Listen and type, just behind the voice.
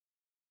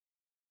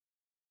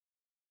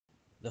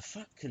The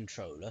Fat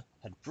Controller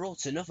had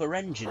brought another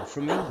engine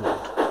from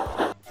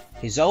England.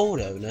 His old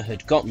owner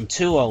had gotten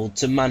too old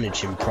to manage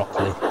him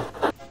properly.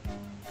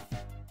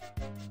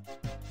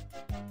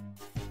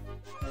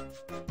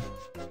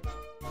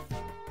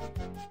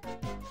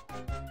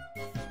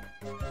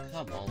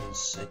 Come on,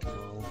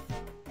 signal.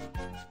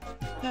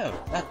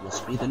 Oh, that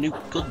must be the new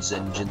goods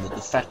engine that the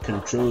Fat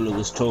Controller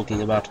was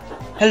talking about.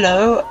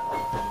 Hello?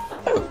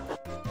 Oh.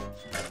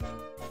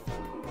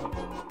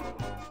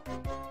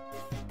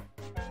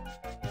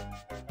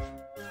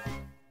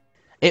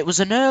 It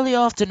was an early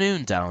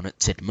afternoon down at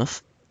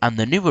Tidmouth, and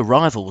the new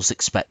arrival was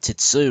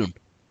expected soon.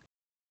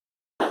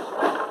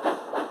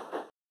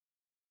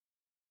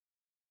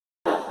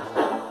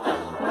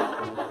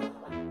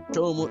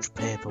 So much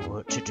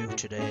paperwork to do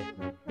today.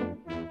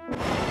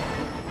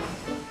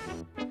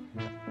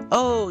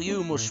 Oh,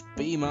 you must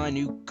be my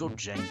new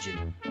goods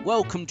engine.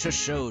 Welcome to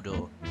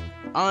Shodo.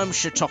 I'm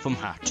Sir Topham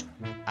Hatt,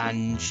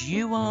 and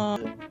you are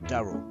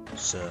Darrell,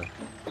 sir.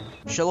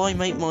 Shall I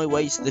make my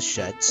way to the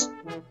sheds?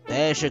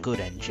 There's your good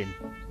engine.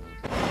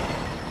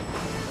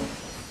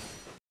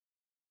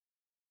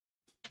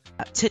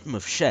 At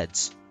Tidmouth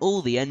Sheds,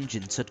 all the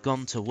engines had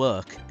gone to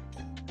work.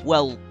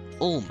 Well,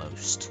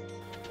 almost.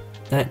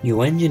 That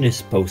new engine is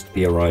supposed to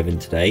be arriving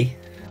today.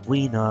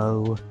 We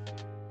know.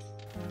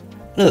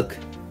 Look,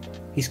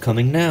 he's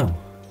coming now.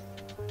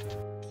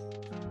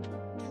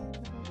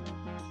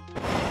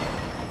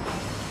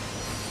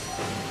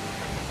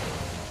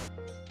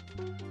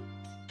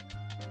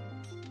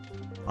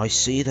 I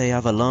see they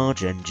have a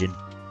large engine.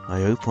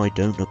 I hope I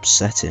don't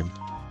upset him.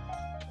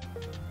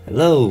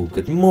 Hello,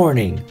 good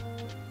morning.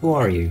 Who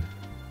are you?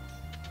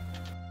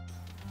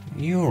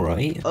 You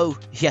alright? Oh,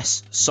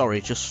 yes, sorry,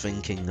 just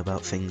thinking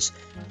about things.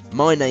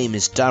 My name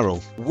is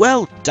Darrell.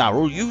 Well,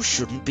 Darrell, you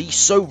shouldn't be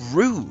so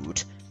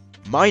rude.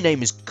 My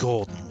name is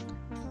Gordon.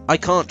 I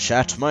can't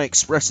chat, my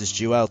express is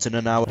due out in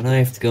an hour. And I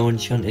have to go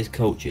and shunt his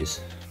coaches.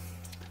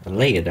 And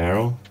later,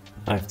 Darrell,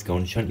 I have to go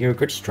and shunt your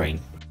goods train.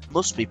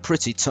 Must be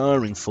pretty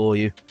tiring for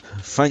you.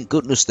 Thank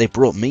goodness they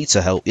brought me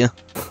to help you.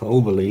 Oh,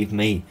 believe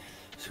me,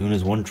 as soon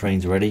as one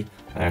train's ready,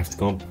 I have to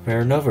go and prepare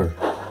another.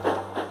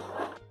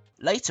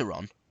 Later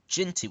on,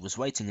 Ginty was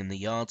waiting in the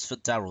yards for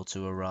Darrell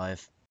to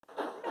arrive.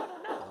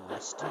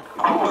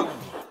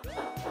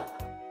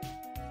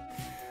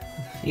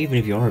 Even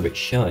if you are a bit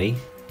shy, you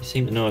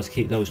seem to know how to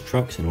keep those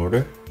trucks in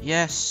order.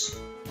 Yes,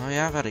 I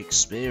have had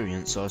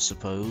experience, I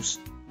suppose.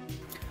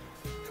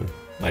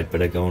 I'd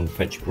better go and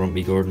fetch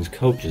Grumpy Gordon's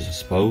coaches, I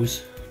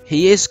suppose.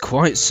 He is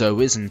quite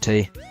so, isn't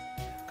he?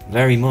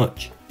 Very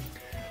much.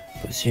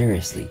 But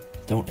seriously,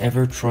 don't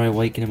ever try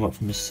waking him up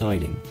from his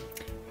siding.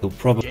 He'll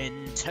probably...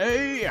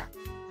 Ginty!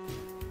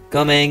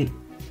 Coming!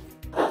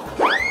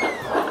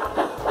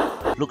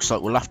 Looks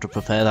like we'll have to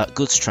prepare that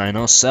goods train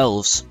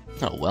ourselves.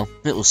 Oh well,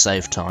 it'll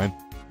save time.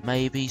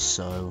 Maybe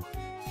so.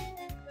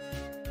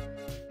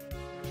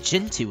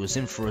 Ginty was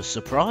in for a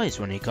surprise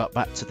when he got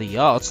back to the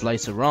yards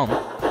later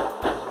on.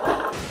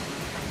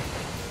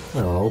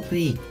 Well, I'll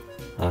be.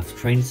 Half the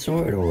train's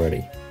sorted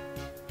already.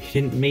 You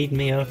didn't need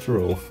me after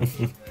all.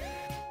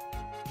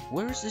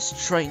 Where is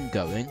this train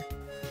going?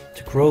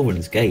 To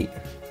Crowan's Gate.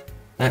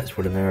 That's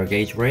where the narrow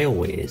gauge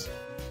railway is.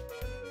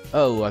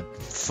 Oh, I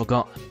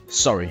forgot.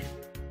 Sorry.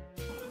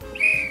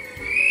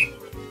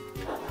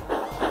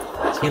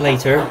 See you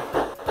later.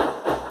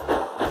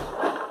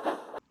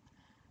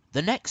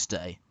 The next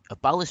day, a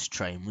ballast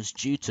train was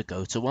due to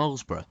go to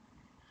Wellsborough,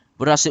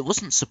 but as it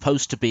wasn't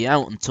supposed to be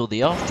out until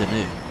the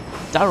afternoon,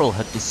 Darrell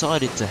had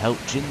decided to help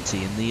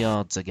Ginty in the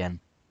yards again.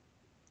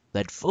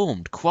 They'd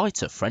formed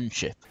quite a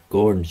friendship.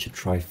 Gordon should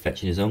try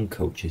fetching his own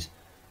coaches.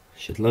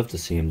 Should love to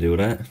see him do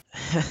that.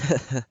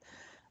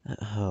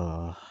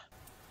 Oh.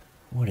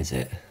 What is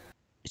it?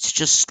 It's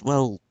just,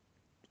 well,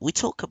 we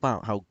talk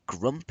about how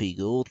grumpy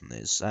Gordon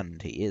is,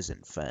 and he is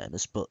in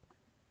fairness, but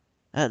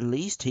at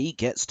least he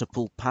gets to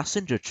pull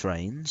passenger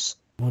trains.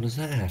 What does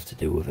that have to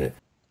do with it?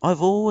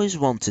 I've always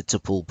wanted to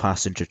pull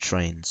passenger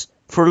trains,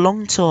 for a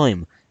long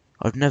time.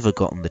 I've never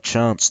gotten the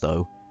chance,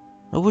 though.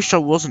 I wish I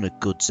wasn't a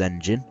goods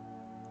engine.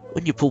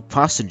 When you pull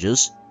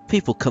passengers,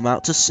 people come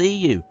out to see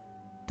you.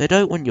 They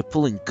don't when you're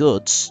pulling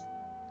goods.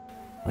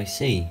 I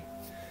see.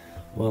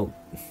 Well,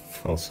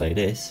 I'll say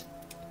this.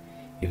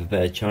 You've a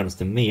better chance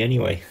than me,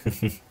 anyway.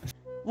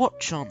 What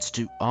chance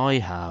do I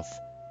have?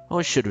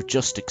 I should have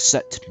just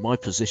accepted my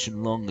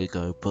position long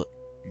ago, but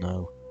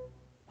no.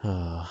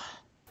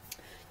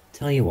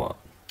 Tell you what,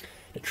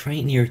 the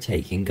train you're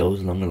taking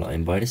goes along the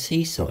line by the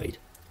seaside.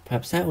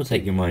 Perhaps that will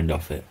take your mind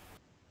off it.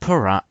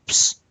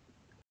 Perhaps.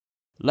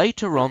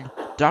 Later on,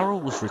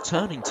 Darrell was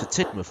returning to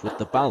Tidmouth with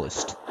the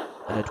ballast,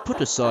 and had put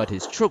aside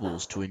his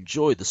troubles to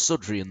enjoy the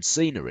Sudrian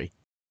scenery.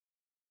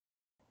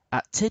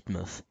 At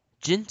Tidmouth,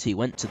 Ginty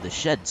went to the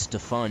sheds to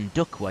find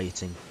Duck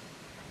waiting.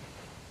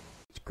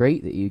 It's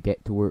great that you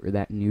get to work with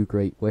that new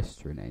Great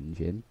Western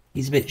engine.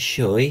 He's a bit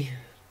shy,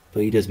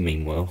 but he does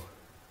mean well.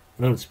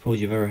 I don't suppose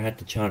you've ever had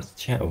the chance to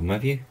chat with him,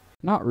 have you?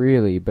 Not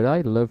really, but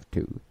I'd love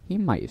to. He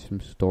might have some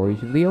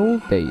stories of the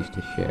old days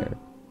to share.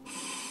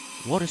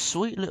 What a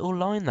sweet little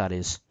line that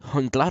is.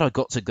 I'm glad I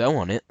got to go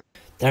on it.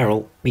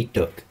 Darrell, meet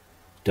Duck.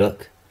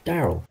 Duck,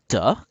 Darrell.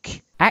 Duck?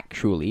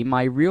 Actually,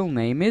 my real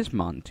name is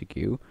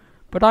Montague,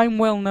 but I'm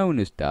well known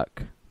as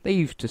Duck. They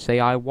used to say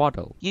I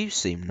waddle. You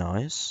seem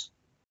nice.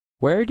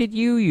 Where did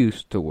you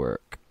used to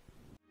work?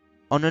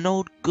 On an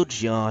old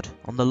goods yard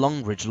on the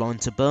Longridge line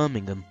to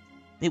Birmingham.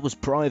 It was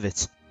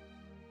private.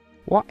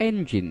 What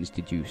engines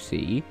did you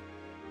see?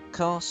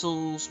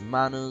 Castles,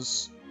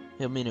 manors.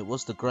 I mean, it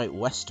was the Great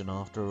Western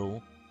after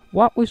all.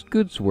 What was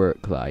goods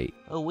work like?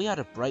 Oh, we had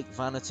a brake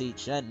van at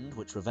each end,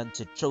 which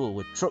prevented trouble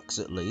with trucks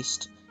at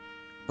least.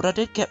 But I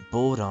did get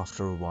bored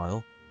after a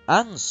while,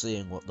 and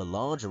seeing what the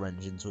larger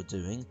engines were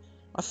doing,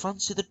 I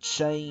fancied a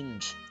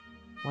change.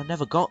 I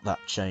never got that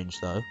change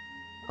though.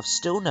 I've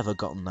still never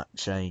gotten that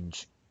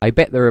change. I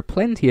bet there are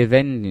plenty of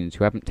engines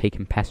who haven't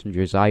taken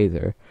passengers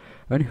either,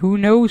 and who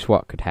knows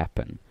what could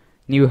happen.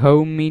 New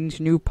home means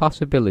new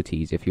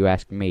possibilities, if you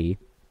ask me.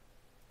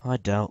 I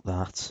doubt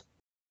that.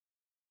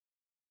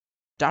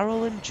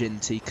 Darrell and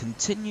Ginty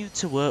continued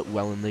to work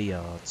well in the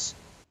yards,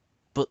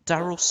 but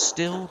Darrell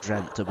still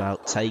dreamt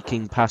about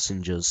taking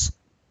passengers,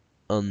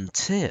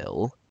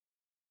 until...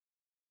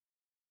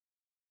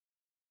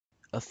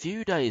 A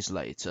few days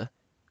later,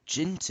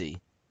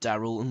 Ginty,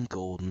 Darrell and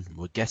Gordon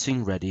were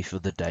getting ready for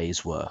the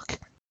day's work.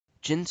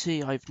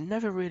 Ginty, I've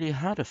never really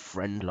had a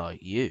friend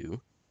like you.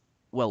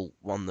 Well,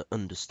 one that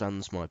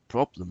understands my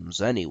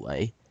problems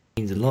anyway.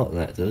 Means a lot,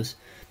 that does.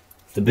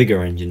 The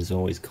bigger engines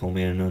always call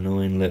me an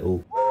annoying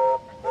little...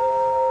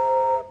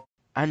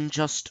 And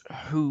just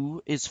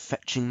who is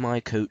fetching my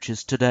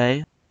coaches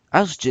today?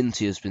 As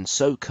Ginty has been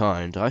so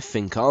kind, I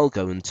think I'll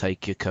go and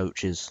take your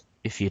coaches,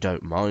 if you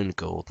don't mind,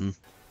 Gordon.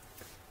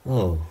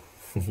 Oh,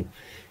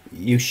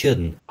 you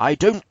shouldn't. I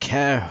don't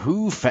care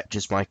who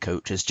fetches my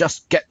coaches,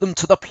 just get them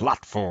to the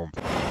platform.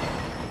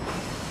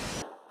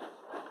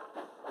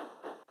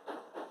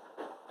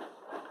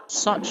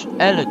 Such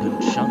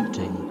elegant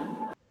shunting.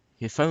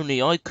 If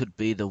only I could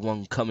be the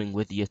one coming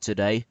with you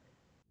today.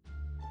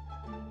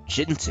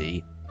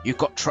 Ginty, you've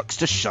got trucks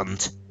to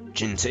shunt.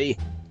 Ginty!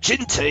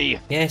 Ginty!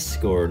 Yes,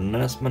 Gordon,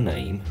 that's my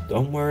name.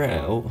 Don't wear it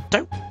out.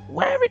 Don't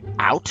wear it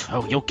out?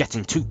 Oh, you're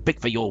getting too big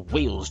for your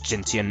wheels,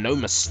 Ginty, and no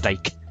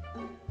mistake.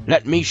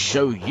 Let me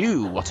show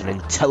you what an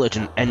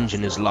intelligent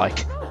engine is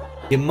like.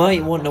 You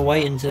might want to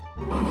wait until...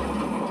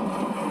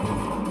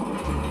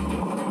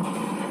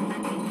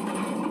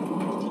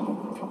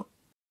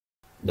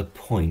 The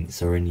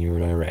points are in your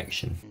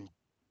direction.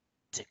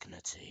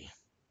 Dignity.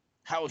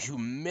 How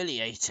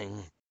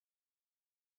humiliating.